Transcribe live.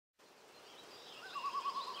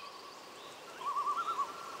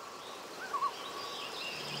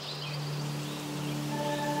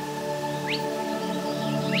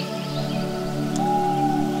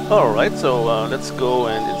Alright, so let's go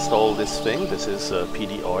and install this thing. This is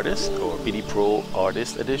PD Artist, or PD Pro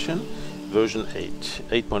Artist Edition, version 8,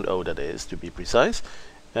 8.0 that is, to be precise.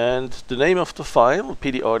 And the name of the file,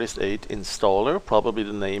 PD Artist 8 Installer, probably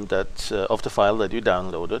the name that of the file that you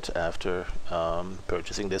downloaded after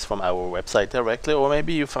purchasing this from our website directly, or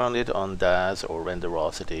maybe you found it on Daz or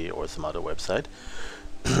Renderosity or some other website.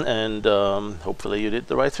 And hopefully you did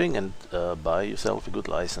the right thing and buy yourself a good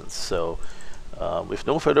license. So with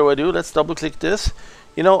no further ado, let's double click this.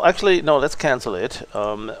 Actually, no, let's cancel it.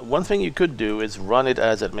 One thing you could do is run it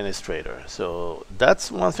as administrator. So that's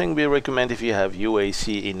one thing we recommend if you have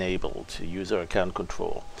UAC enabled, user account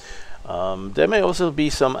control. There may also be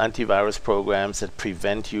some antivirus programs that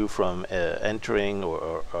prevent you from entering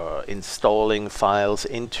or installing files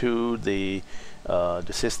into the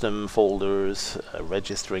system folders,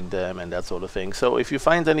 registering them and that sort of thing. So if you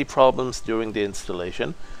find any problems during the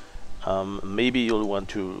installation, maybe you'll want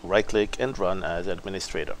to right click and run as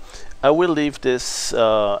administrator. I will leave this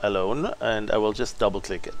alone and I will just double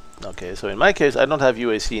click it. Okay, so in my case I don't have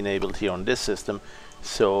UAC enabled here on this system,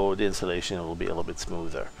 so the installation will be a little bit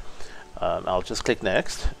smoother. I'll just click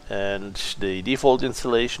next, and the default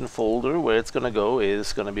installation folder where it's going to go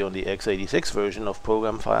is going to be on the x86 version of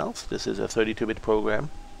program files. This is a 32-bit program,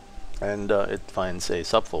 and it finds a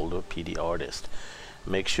subfolder PD Artist.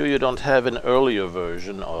 Make sure you don't have an earlier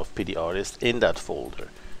version of PD Artist in that folder.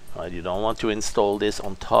 You don't want to install this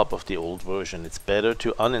on top of the old version. It's better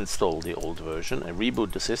to uninstall the old version and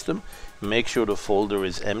reboot the system. Make sure the folder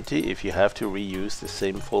is empty if you have to reuse the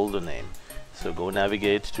same folder name. So go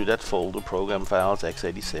navigate to that folder, Program Files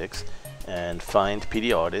x86, and find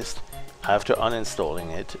PD Artist after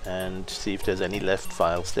uninstalling it and see if there's any left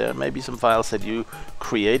files there. Maybe some files that you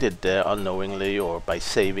created there unknowingly or by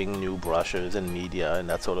saving new brushes and media and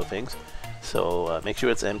that sort of things. So make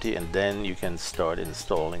sure it's empty, and then you can start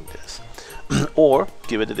installing this. Or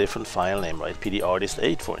give it a different file name, right? PD Artist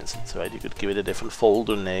 8, for instance, right? You could give it a different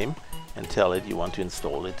folder name and tell it you want to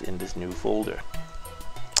install it in this new folder.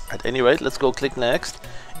 At any rate, let's go click next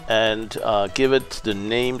and give it the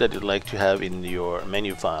name that you'd like to have in your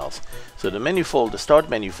menu files. So the menu folder, start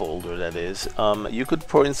menu folder, that is, you could,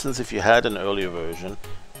 for instance, if you had an earlier version,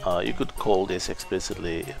 you could call this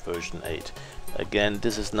explicitly version 8. Again,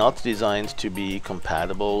 this is not designed to be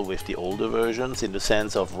compatible with the older versions in the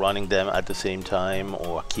sense of running them at the same time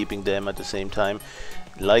or keeping them at the same time.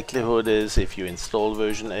 Likelihood is if you install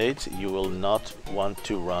version 8, you will not want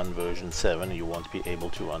to run version 7. You won't be able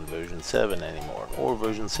to run version 7 anymore, or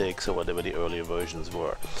version 6, or whatever the earlier versions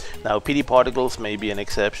were. Now, PD Particles may be an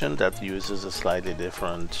exception that uses a slightly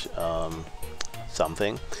different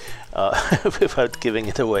something without giving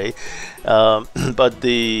it away. But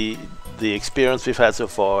the experience we've had so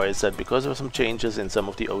far is that because of some changes in some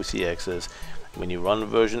of the OCXs, when you run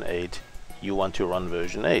version 8, you want to run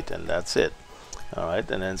version 8, and that's it.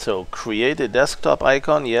 Alright, and then so create a desktop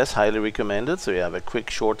icon, yes, highly recommended, so you have a quick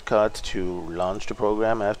shortcut to launch the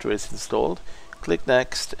program after it's installed. Click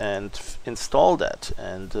next and install that,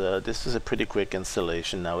 and this is a pretty quick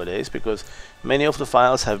installation nowadays because many of the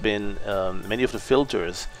files have been, many of the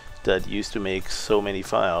filters that used to make so many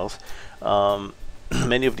files,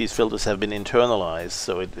 many of these filters have been internalized,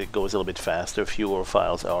 so it goes a little bit faster. Fewer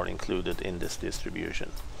files are included in this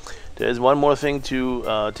distribution. There's one more thing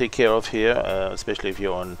to take care of here, especially if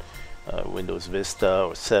you're on Windows Vista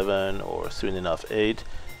or 7 or soon enough 8.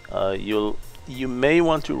 You may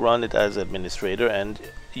want to run it as administrator, and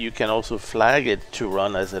you can also flag it to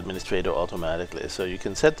run as administrator automatically. So you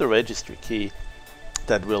can set the registry key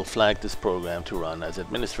that will flag this program to run as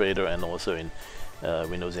administrator, and also in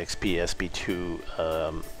Windows XP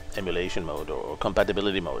SP2 emulation mode or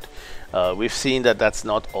compatibility mode. We've seen that that's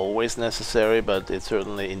not always necessary, but it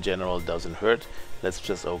certainly in general doesn't hurt. Let's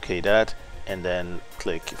just OK that and then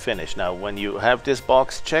click finish. Now when you have this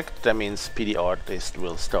box checked, that means PD Artist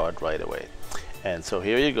will start right away. And so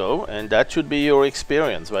here you go, and that should be your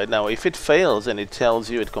experience right now. If it fails and it tells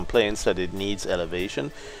you, it complains that it needs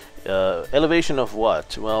elevation, elevation of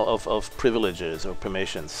what? Well, of privileges or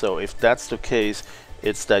permissions. So if that's the case,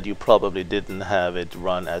 it's that you probably didn't have it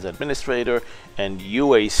run as administrator, and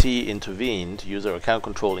UAC intervened, user account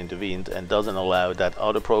control intervened, and doesn't allow that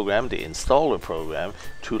other program, the installer program,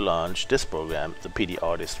 to launch this program, the PD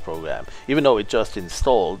Artist program. Even though it just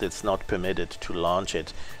installed, it's not permitted to launch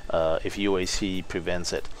it if UAC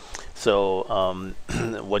prevents it. So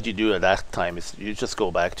what you do at that time is you just go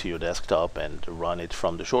back to your desktop and run it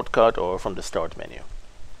from the shortcut or from the start menu.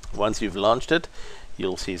 Once you've launched it,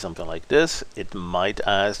 you'll see something like this. It might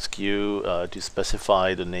ask you to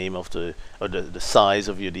specify the name of the size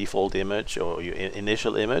of your default image or your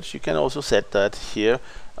initial image. You can also set that here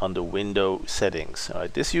under Window Settings. All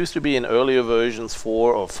right, this used to be in earlier versions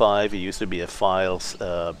 4 or 5. It used to be a Files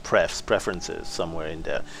Preferences somewhere in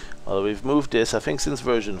there. Well, we've moved this, I think, since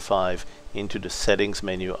version 5 into the Settings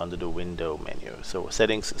menu under the Window menu. So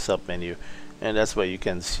Settings submenu, and that's where you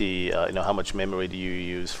can see how much memory do you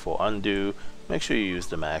use for undo. Make sure you use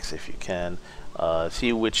the max if you can.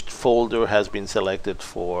 See which folder has been selected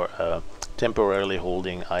for temporarily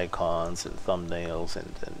holding icons and thumbnails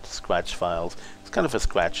and scratch files. It's kind of a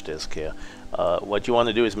scratch disk here. What you want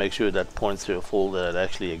to do is make sure that points to a folder that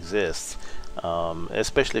actually exists,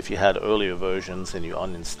 especially if you had earlier versions and you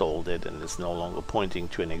uninstalled it and it's no longer pointing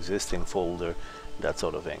to an existing folder, that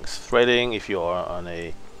sort of things. Threading, if you are on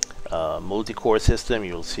a multi-core system,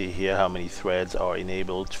 you'll see here how many threads are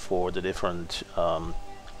enabled for the different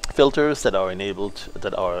filters that are enabled,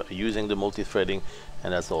 that are using the multi-threading,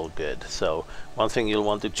 and that's all good. So one thing you'll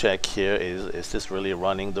want to check here is this really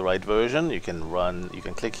running the right version? You can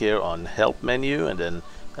click here on Help menu and then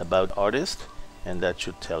About Artist, and that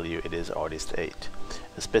should tell you it is Artist 8.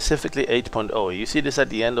 Specifically 8.0. You see this at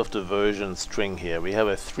the end of the version string here. We have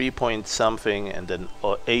a 3 point something and then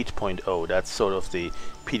 8.0. That's sort of the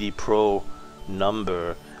PD Pro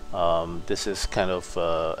number. This is kind of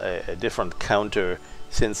a different counter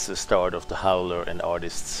since the start of the Howler and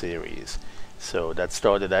Artist series. So that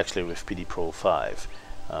started actually with PD Pro 5.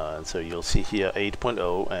 And so you'll see here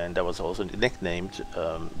 8.0, and that was also nicknamed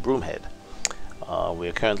Broomhead. We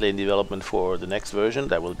are currently in development for the next version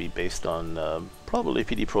that will be based on probably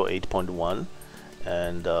PD Pro 8.1,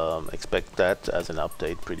 and expect that as an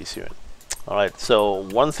update pretty soon. Alright, so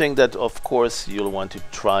one thing that of course you'll want to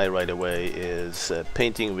try right away is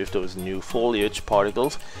painting with those new foliage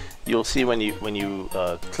particles. You'll see when you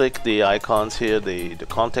click the icons here, the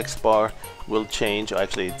context bar will change.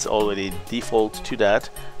 Actually, it's already default to that,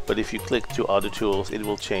 but if you click to other tools, it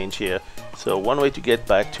will change here. So one way to get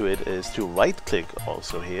back to it is to right click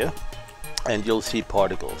also here, and you'll see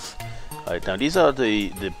particles. Right, now these are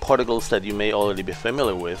the particles that you may already be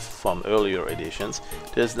familiar with from earlier editions.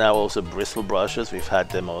 There's now also bristle brushes. We've had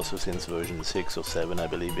them also since version 6 or 7, I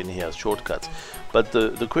believe, in here as shortcuts. But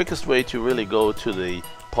the quickest way to really go to the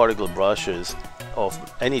particle brushes of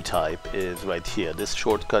any type is right here. This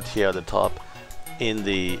shortcut here at the top in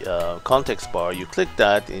the context bar, you click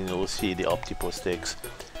that and you'll see the OptiPro-Stix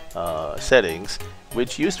settings,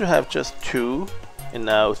 which used to have just 2 and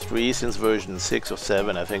now 3 since version 6 or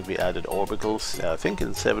 7. I think we added orbitals, I think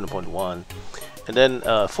in 7.1, and then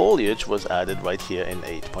foliage was added right here in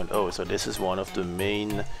 8.0. so this is one of the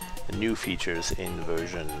main new features in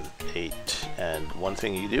version 8. And one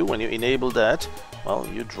thing you do when you enable that, well,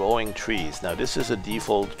 you're drawing trees. Now this is a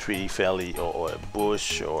default tree, fairly, or a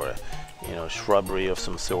bush, or shrubbery of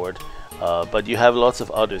some sort, but you have lots of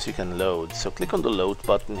others you can load. So click on the load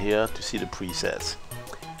button here to see the presets,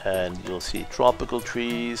 and you'll see tropical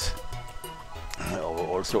trees, or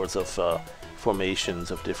all sorts of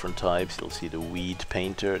formations of different types. You'll see the weed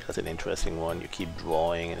painter. That's an interesting one. You keep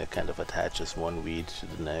drawing and it kind of attaches one weed to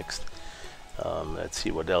the next. Let's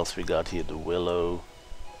see what else we got here. The willow,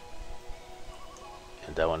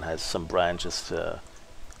 and that one has some branches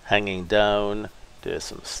hanging down. There's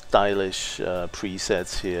some stylish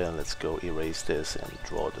presets here. Let's go erase this and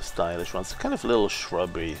draw the stylish ones. Kind of little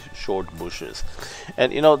shrubbery, short bushes.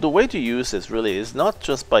 And the way to use this really is not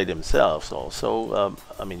just by themselves also.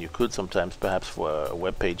 I mean, you could sometimes, perhaps for a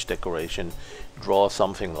web page decoration, draw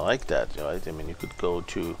something like that, right? I mean, you could go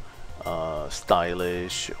to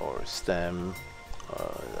stylish or stem.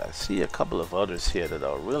 I see a couple of others here that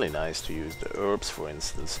are really nice to use. The herbs, for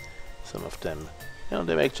instance, some of them.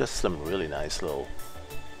 They make just some really nice little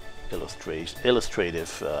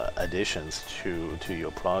illustrative additions to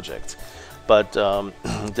your projects. But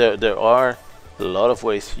there are a lot of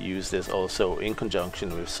ways to use this also in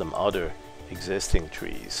conjunction with some other existing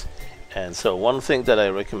trees. And so one thing that I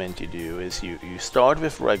recommend you do is you start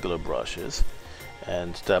with regular brushes,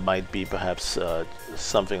 and that might be perhaps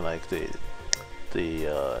something like the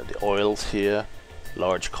oils here,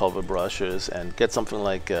 large cover brushes, and get something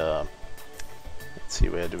like let's see,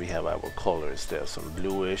 where do we have our colors? There's some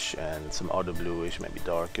bluish and some other bluish, maybe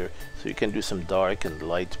darker. So you can do some dark and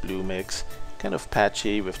light blue mix, kind of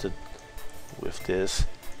patchy with this,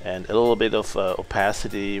 and a little bit of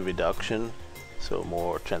opacity reduction, so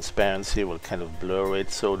more transparency will kind of blur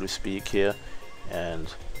it, so to speak, here,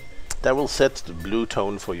 and that will set the blue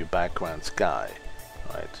tone for your background sky.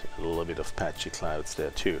 Right, a little bit of patchy clouds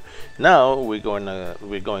there too. Now we're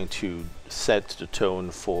going to set the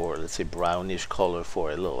tone for, let's say, brownish color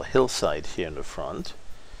for a little hillside here in the front.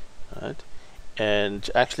 Right, and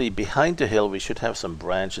actually behind the hill we should have some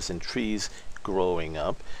branches and trees growing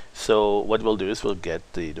up. So what we'll do is we'll get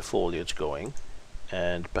the foliage going,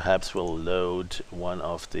 and perhaps we'll load one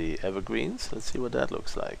of the evergreens. Let's see what that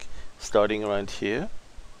looks like. Starting around here.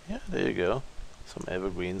 Yeah, there you go. Some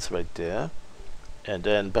evergreens right there. And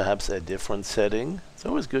then perhaps a different setting. It's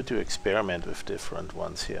always good to experiment with different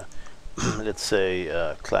ones here. Let's say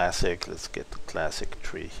classic. Let's get the classic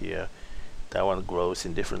tree here. That one grows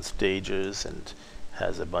in different stages and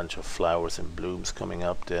has a bunch of flowers and blooms coming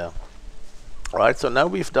up there. Alright, so now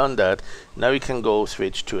we've done that. Now we can go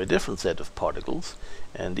switch to a different set of particles.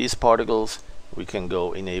 And these particles, we can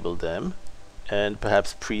go enable them and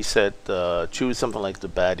perhaps preset, choose something like the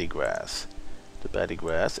Badi grass.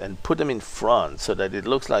 And put them in front so that it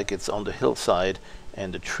looks like it's on the hillside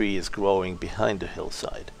and the tree is growing behind the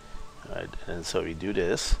hillside. Right, and so we do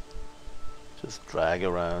this, just drag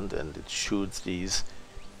around and it shoots these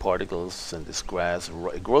particles and this grass,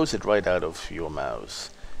 it grows it right out of your mouse.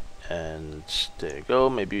 And there you go.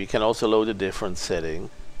 Maybe we can also load a different setting.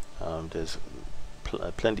 There's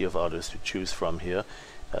plenty of others to choose from here.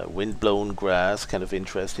 Wind-blown grass, kind of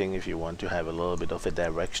interesting if you want to have a little bit of a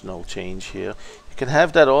directional change here. You can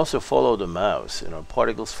have that also follow the mouse. You know,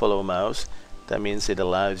 particles follow mouse. That means it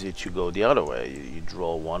allows you to go the other way. You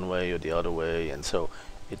draw one way or the other way, and so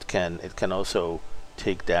it can also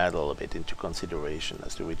take that a little bit into consideration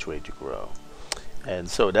as to which way to grow. And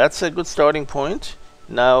so that's a good starting point.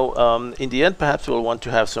 Now, in the end, perhaps we'll want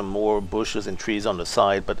to have some more bushes and trees on the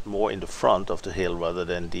side, but more in the front of the hill rather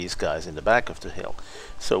than these guys in the back of the hill.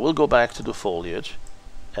 So we'll go back to the foliage,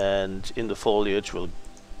 and in the foliage we'll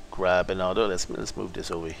grab another. Let's move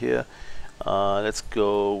this over here. Let's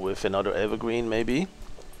go with another evergreen maybe,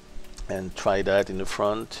 and try that in the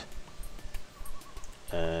front.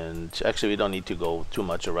 And actually, we don't need to go too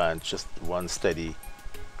much around. Just one steady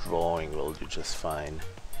drawing will do just fine.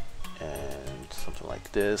 And something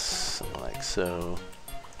like this, something like so.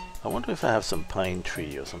 I wonder if I have some pine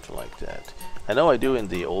tree or something like that. I know I do in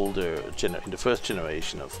the older, in the first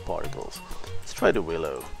generation of particles. Let's try the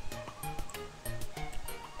willow.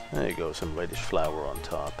 There you go, some reddish flower on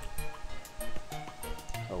top.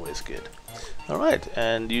 Always good. Alright,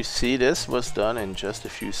 and you see this was done in just a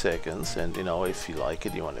few seconds, and you know, if you like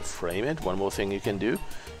it, you want to frame it. One more thing you can do,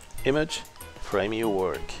 image, frame your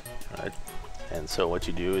work. Right? And so what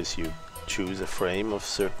you do is you choose a frame of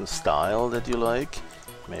certain style that you like,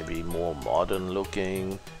 maybe more modern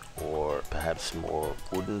looking or perhaps more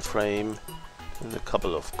wooden frame. There's a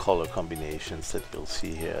couple of color combinations that you'll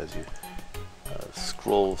see here as you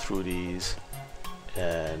scroll through these,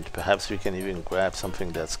 and perhaps we can even grab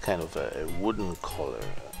something that's kind of a wooden color,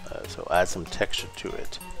 so add some texture to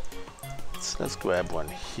it. Let's grab one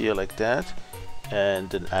here like that, and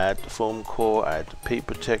then add the foam core, add the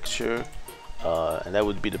paper texture. And that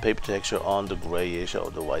would be the paper texture on the grayish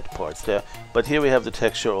or the white parts there. But here we have the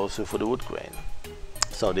texture also for the wood grain.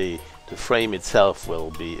 So the frame itself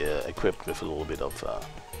will be equipped with a little bit of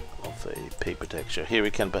a paper texture. Here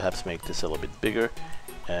we can perhaps make this a little bit bigger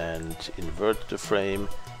and invert the frame.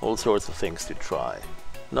 All sorts of things to try.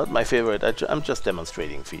 Not my favorite. I'm just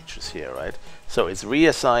demonstrating features here, right? So it's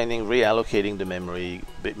reassigning, reallocating the memory,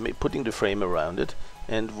 putting the frame around it.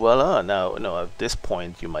 And voila, now at this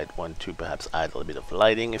point you might want to perhaps add a little bit of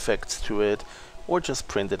lighting effects to it, or just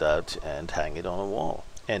print it out and hang it on a wall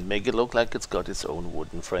and make it look like it's got its own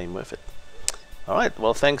wooden frame with it. Alright,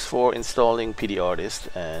 well, thanks for installing PD Artist,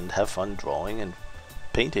 and have fun drawing and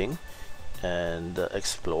painting and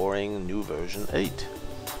exploring new version 8.